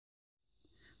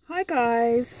Hi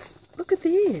guys, look at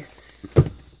this.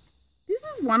 This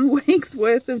is 1 week's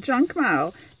worth of junk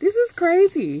mail. This is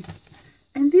crazy.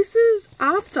 And this is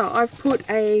after I've put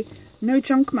a no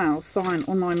junk mail sign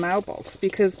on my mailbox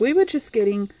because we were just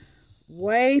getting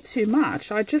way too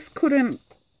much. I just couldn't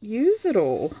use it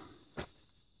all.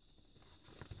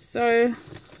 So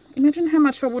imagine how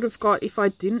much I would have got if I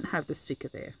didn't have the sticker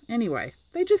there. Anyway,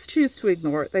 they just choose to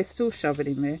ignore it. They still shove it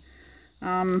in there.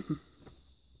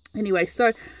 Anyway,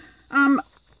 so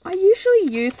I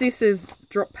usually use this as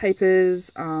drop papers,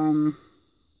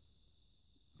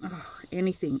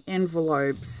 anything,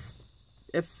 envelopes,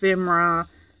 ephemera,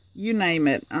 you name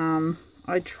it.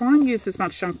 I try and use as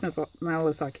much junk mail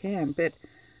as I can, but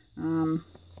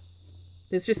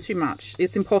there's just too much.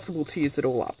 It's impossible to use it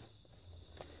all up.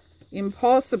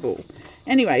 Impossible.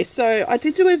 Anyway, so I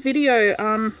did do a video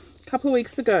a couple of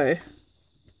weeks ago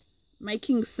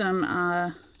making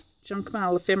some junk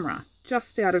mail ephemera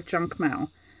just out of junk mail,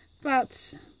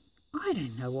 but I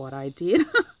don't know what I did.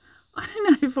 I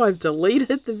don't know if I've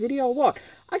deleted the video or what.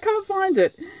 I can't find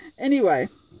it. Anyway,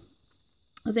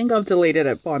 I think I've deleted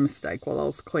it by mistake while I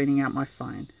was cleaning out my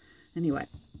phone. Anyway,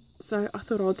 so I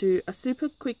thought I'll do a super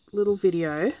quick little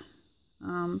video.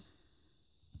 Sorry,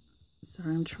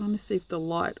 I'm trying to see if the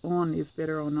light on is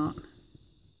better or not.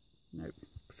 Nope.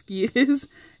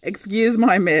 Excuse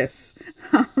my mess.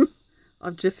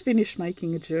 I've just finished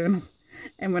making a journal.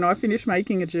 And when I finish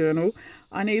making a journal,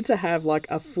 I need to have like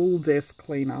a full desk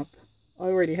cleanup. I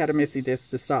already had a messy desk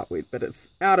to start with, but it's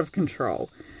out of control.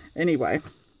 Anyway,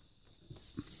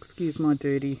 excuse my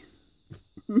dirty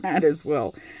mat as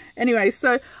well. Anyway,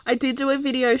 so I did do a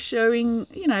video showing,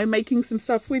 you know, making some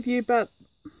stuff with you, but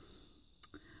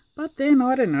then,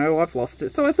 I don't know, I've lost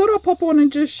it. So I thought I'll pop on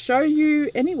and just show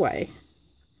you anyway.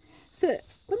 So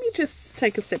let me just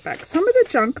take a step back. Some of the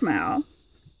junk mail,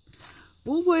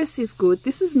 Woolworths is good.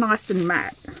 This is nice and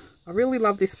matte. I really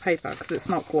love this paper because it's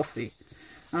not glossy.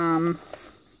 But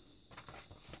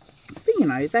you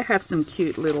know, they have some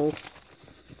cute little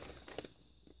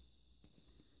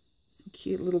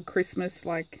Christmas,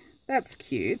 like, that's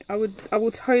cute. I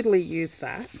will totally use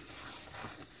that.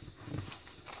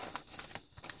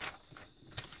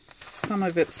 Some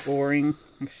of it's boring.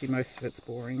 Actually, most of it's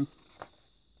boring.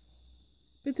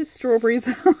 But the strawberries,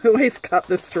 I always cut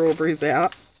the strawberries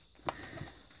out.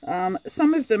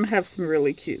 Some of them have some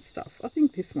really cute stuff. I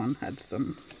think this one had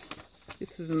some.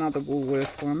 This is another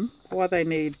Woolworths one. Why they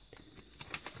need...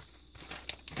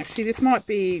 Actually, this might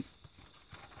be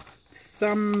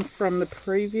some from the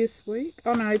previous week.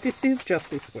 Oh no, this is just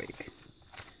this week.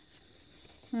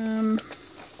 I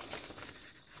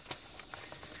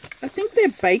think their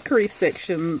bakery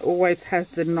section always has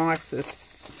the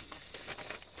nicest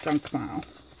junk mail.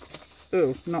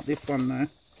 Oh, not this one though.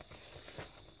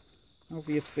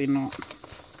 Obviously not.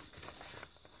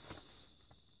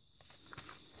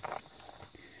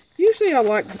 Usually I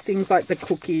like the things like the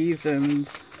cookies and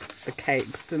the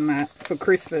cakes and that for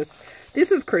Christmas.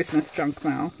 This is Christmas junk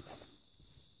mail.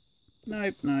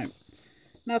 Nope, nope.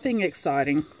 Nothing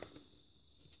exciting.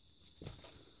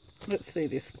 Let's see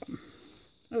this one.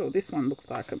 Oh, this one looks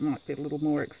like it might be a little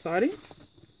more exciting.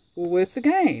 Woolworths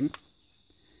again.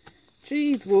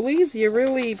 Geez, Woolies, you're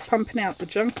really pumping out the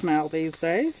junk mail these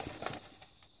days.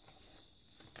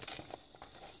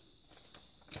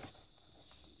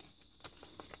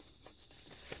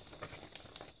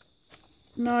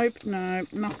 Nope, nope,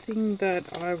 nothing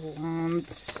that I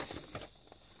want.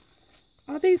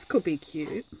 Oh, these could be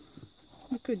cute.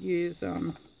 I could use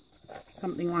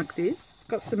something like this. It's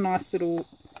got some nice little...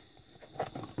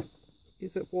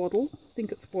 Is it wattle? I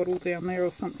think it's wattle down there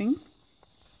or something.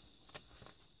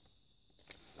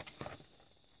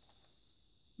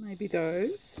 Maybe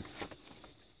those.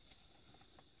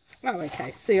 Oh,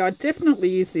 okay. See, I'd definitely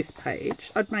use this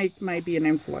page. I'd make maybe an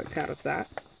envelope out of that.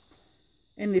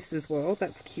 And this as well.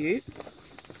 That's cute.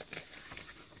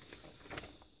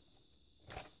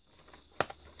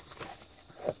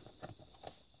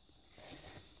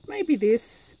 Maybe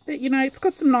this. But, you know, it's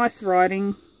got some nice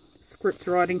writing. Script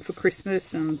writing for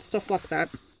Christmas and stuff like that.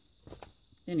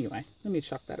 Anyway, let me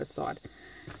chuck that aside.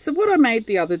 So what I made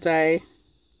the other day,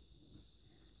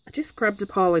 I just grabbed a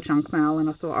pile of junk mail and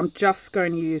I thought I'm just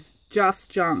going to use just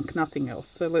junk, nothing else.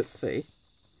 So let's see.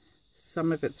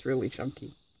 Some of it's really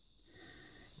junky.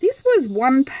 This was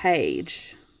 1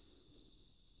 page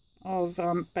of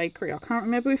bakery. I can't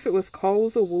remember if it was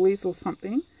Coles or Woolies or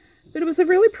something, but it was a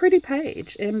really pretty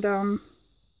page. And I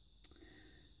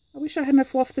wish I hadn't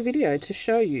have lost the video to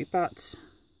show you, but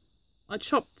I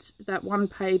chopped that 1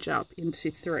 page up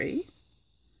into 3.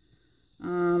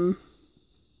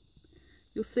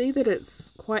 you'll see that it's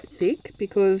quite thick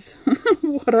because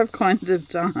what I've kind of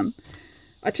done,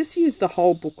 I just used the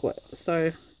whole booklet.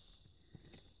 So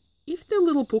if the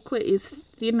little booklet is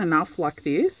thin enough like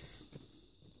this,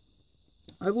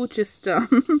 I will just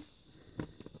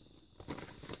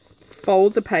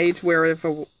fold the page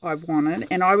wherever I wanted,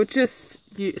 and I would just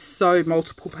sew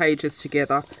multiple pages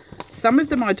together. Some of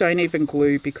them I don't even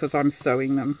glue because I'm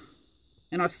sewing them,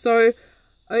 and I sew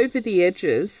over the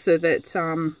edges so that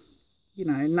you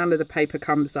know, none of the paper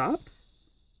comes up.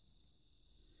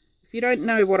 If you don't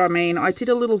know what I mean, I did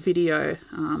a little video.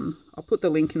 I'll put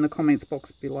the link in the comments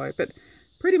box below, but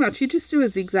pretty much you just do a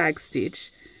zigzag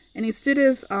stitch, and instead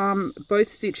of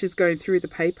both stitches going through the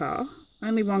paper,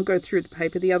 only one goes through the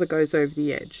paper, the other goes over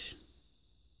the edge.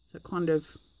 So kind of,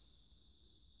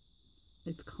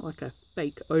 it's like a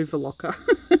fake overlocker,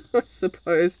 I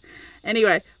suppose.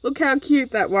 Anyway, look how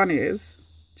cute that one is.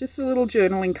 Just a little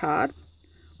journaling card.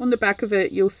 On the back of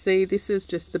it, you'll see this is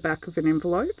just the back of an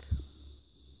envelope.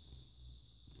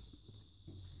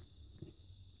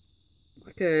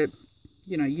 Like a,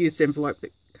 you know, used envelope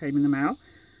that came in the mail.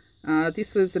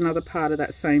 This was another part of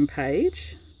that same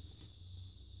page.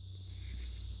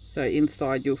 So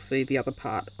inside you'll see the other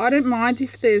part. I don't mind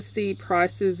if there's the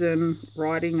prices and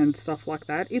writing and stuff like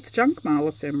that. It's junk mail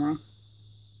ephemera.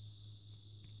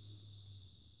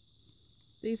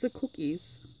 These are cookies.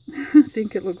 I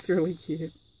think it looks really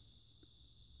cute.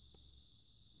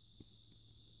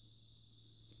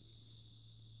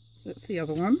 So that's the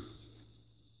other one.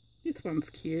 This one's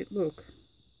cute. Look.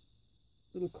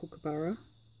 Little kookaburra.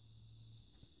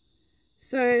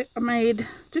 So I made,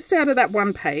 just out of that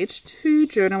one page, 2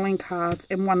 journaling cards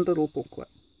and 1 little booklet.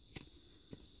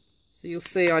 So you'll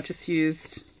see I just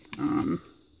used the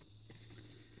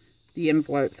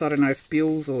envelopes. I don't know if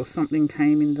bills or something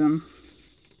came in them,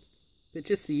 but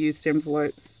just the used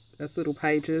envelopes as little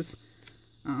pages.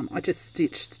 I just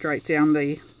stitched straight down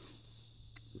the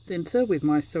center with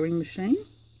my sewing machine.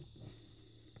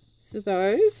 So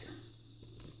those.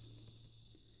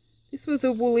 This was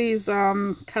a Woolies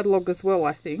catalogue as well,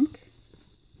 I think.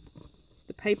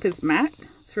 The paper's matte.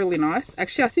 It's really nice.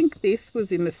 Actually, I think this was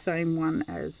in the same one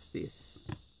as this.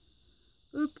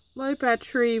 Oop, low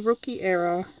battery, rookie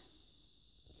error.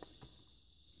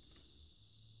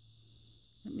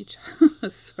 Let me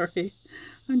sorry.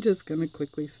 I'm just going to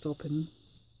quickly stop and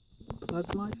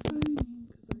plug my phone in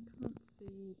because I can't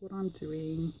see what I'm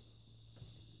doing.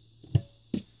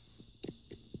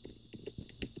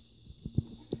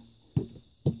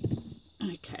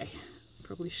 Okay,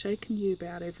 probably shaken you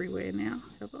about everywhere now,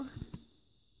 have I?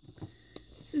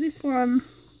 So this one,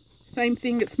 same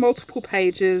thing, it's multiple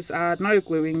pages, no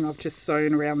gluing, I've just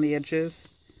sewn around the edges.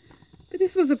 But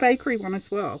this was a bakery one as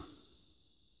well.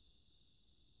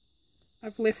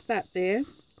 I've left that there,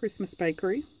 Christmas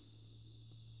bakery.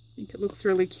 I think it looks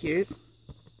really cute.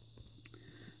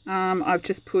 I've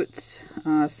just put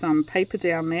some paper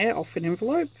down there off an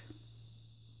envelope.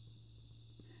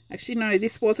 Actually, no,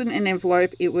 this wasn't an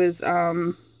envelope. It was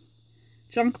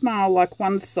junk mail, like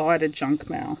one-sided junk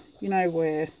mail. You know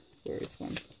where is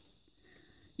one?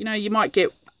 You know, you might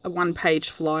get a one-page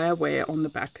flyer where on the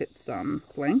back it's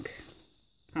blank.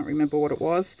 Can't remember what it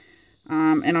was.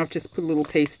 And I've just put a little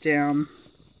piece down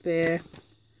there.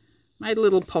 Made a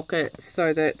little pocket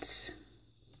so that,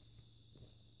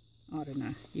 I don't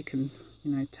know, you can,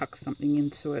 you know, tuck something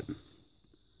into it.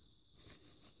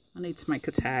 I need to make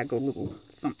a tag or a little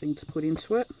something to put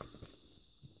into it.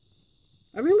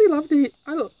 I really love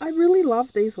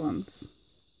these ones. I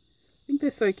think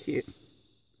they're so cute.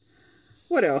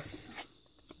 What else?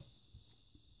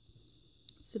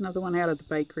 It's another one out of the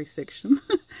bakery section.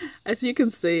 As you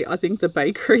can see, I think the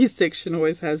bakery section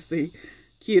always has the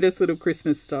cutest little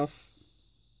Christmas stuff.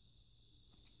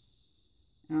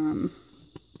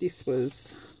 This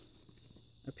was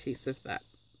a piece of that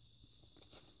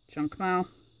junk mail.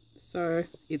 So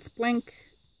it's blank,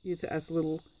 use it as a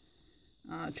little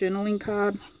journaling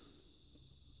card.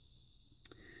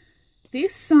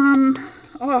 This,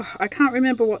 oh, I can't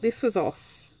remember what this was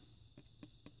off.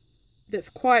 But it's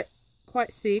quite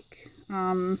thick.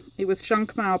 It was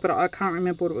junk mail, but I can't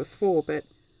remember what it was for. But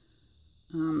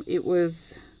it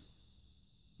was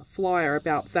a flyer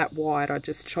about that wide. I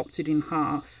just chopped it in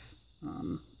half.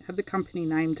 It had the company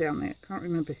name down there. Can't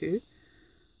remember who.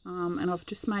 And I've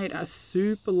just made a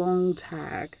super long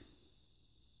tag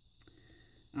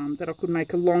that I could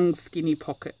make a long skinny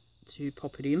pocket to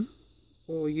pop it in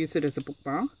or use it as a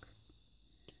bookmark.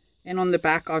 And on the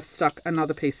back I've stuck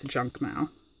another piece of junk mail.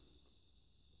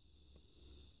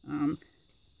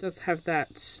 Does have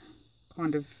that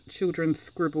kind of children's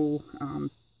scribble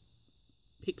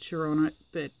picture on it,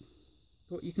 but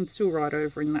But you can still write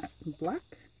over in that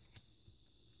black.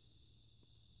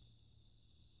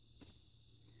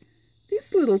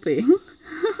 This little thing,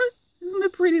 isn't a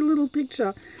pretty little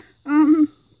picture? I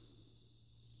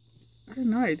don't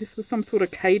know, this was some sort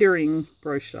of catering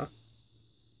brochure.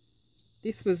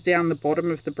 This was down the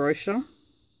bottom of the brochure.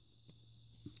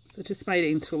 So I just made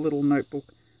it into a little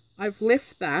notebook. I've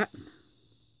left that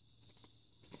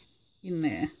in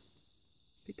there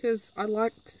because I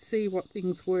like to see what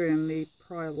things were in the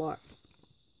prior life.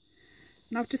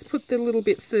 And I've just put the little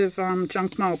bits of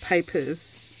junk mail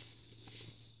papers.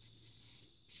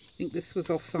 I think this was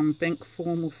off some bank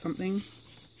form or something.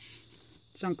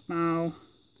 Junk mail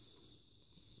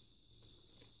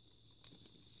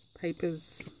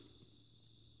papers.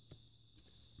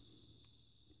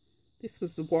 This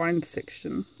was the wine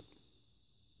section,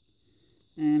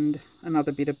 and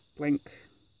another bit of blank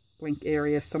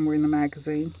area somewhere in the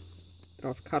magazine that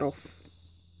I've cut off,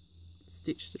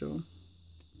 stitched it on.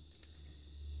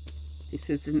 This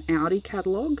is an Audi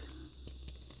catalogue.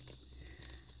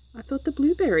 I thought the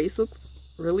blueberries looks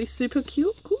really super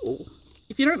cute, cool.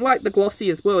 If you don't like the glossy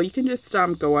as well, you can just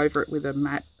go over it with a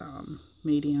matte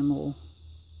medium or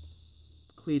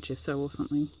clear gesso or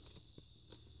something.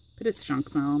 But it's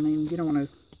junk mail. I mean, you don't want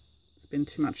to spend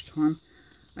too much time.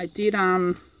 I did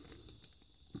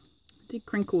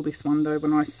crinkle this one though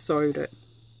when I sewed it.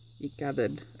 It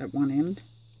gathered at one end.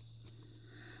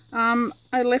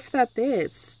 I left that there.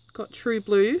 It's got true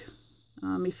blue.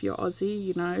 If you're Aussie,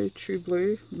 you know true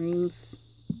blue means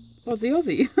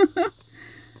Aussie.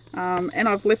 And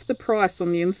I've left the price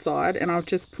on the inside, and I've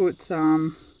just put,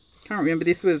 can't remember,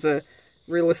 this was a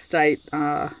real estate,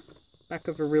 back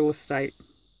of a real estate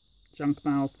junk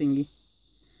mail thingy,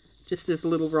 just as a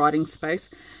little writing space.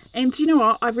 And you know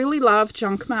what, I really love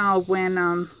junk mail when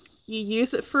you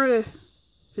use it for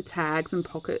tags and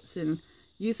pockets, and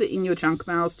use it in your junk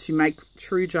mails to make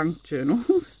true junk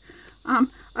journals.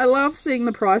 I love seeing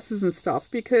the prices and stuff,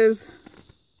 because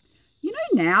you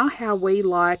know now how we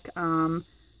like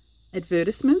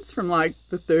advertisements from like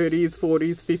the 30s,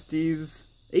 40s, 50s,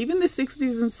 even the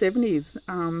 60s and 70s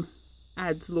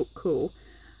ads look cool.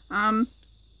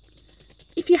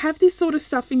 If you have this sort of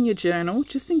stuff in your journal,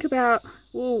 just think about,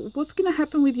 well, what's going to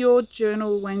happen with your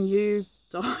journal when you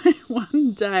die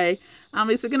one day?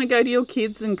 Is it going to go to your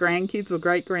kids and grandkids or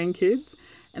great-grandkids?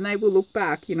 And they will look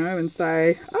back, you know, and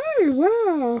say, oh,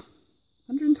 wow,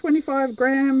 125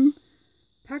 gram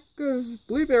pack of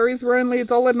blueberries were only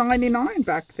 $1.99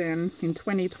 back then in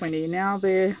 2020. Now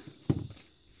they're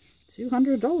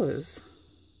 $200.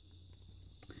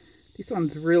 This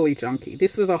one's really junky.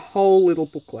 This was a whole little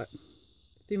booklet.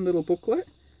 Thin little booklet,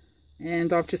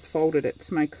 and I've just folded it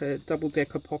to make a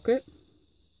double-decker pocket.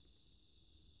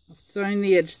 I've sewn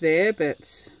the edge there,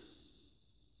 but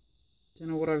don't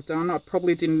know what I've done. I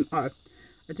probably didn't, I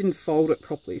didn't fold it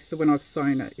properly, so when I've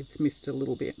sewn it, it's missed a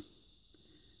little bit.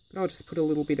 But I'll just put a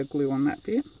little bit of glue on that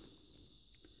bit.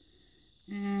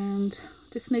 And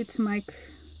just need to make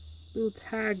a little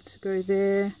tag to go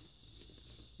there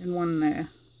and one there.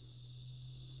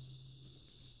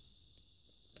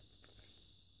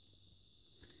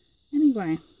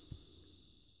 Anyway,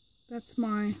 that's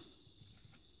my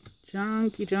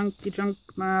junk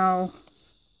mail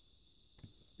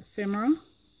ephemera.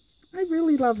 I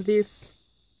really love this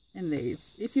and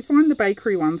these. If you find the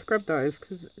bakery ones, grab those,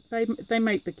 because they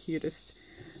make the cutest.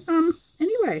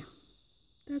 Anyway,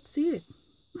 that's it.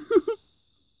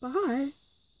 Bye.